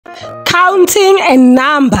Counting and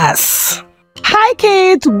numbers. Hi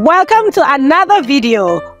kids, welcome to another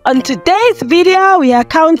video. On today's video, we are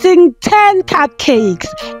counting 10 cupcakes.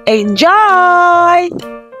 Enjoy!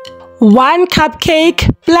 1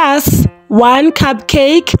 cupcake plus 1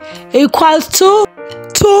 cupcake equals to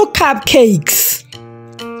 2 cupcakes.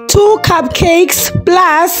 2 cupcakes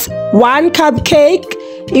plus 1 cupcake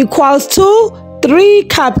equals to 3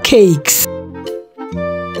 cupcakes.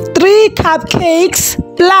 3 cupcakes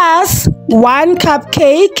plus 1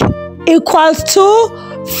 cupcake equals to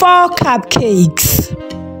 4 cupcakes.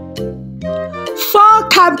 4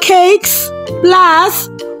 cupcakes plus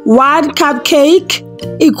 1 cupcake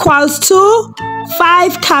equals to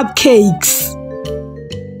 5 cupcakes.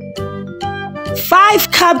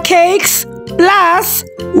 5 cupcakes plus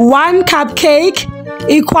 1 cupcake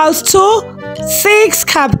equals to 6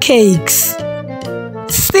 cupcakes.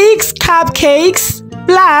 6 cupcakes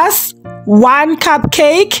plus 1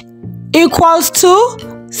 cupcake equals to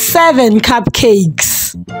 7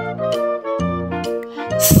 cupcakes.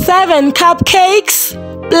 7 cupcakes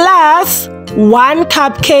plus 1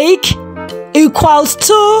 cupcake equals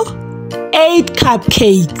to 8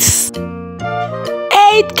 cupcakes.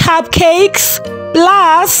 8 cupcakes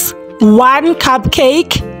plus 1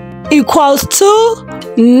 cupcake equals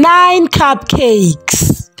to 9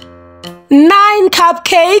 cupcakes. 9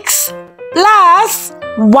 cupcakes plus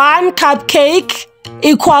 1 cupcake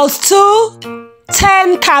equals to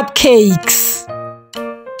 10 cupcakes.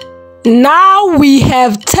 Now we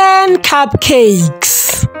have 10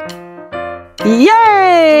 cupcakes.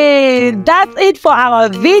 Yay! That's it for our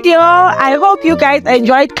video. I hope you guys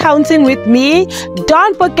enjoyed counting with me.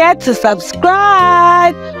 Don't forget to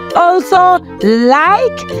subscribe. Also,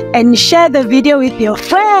 like and share the video with your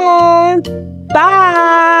friends.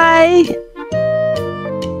 Bye!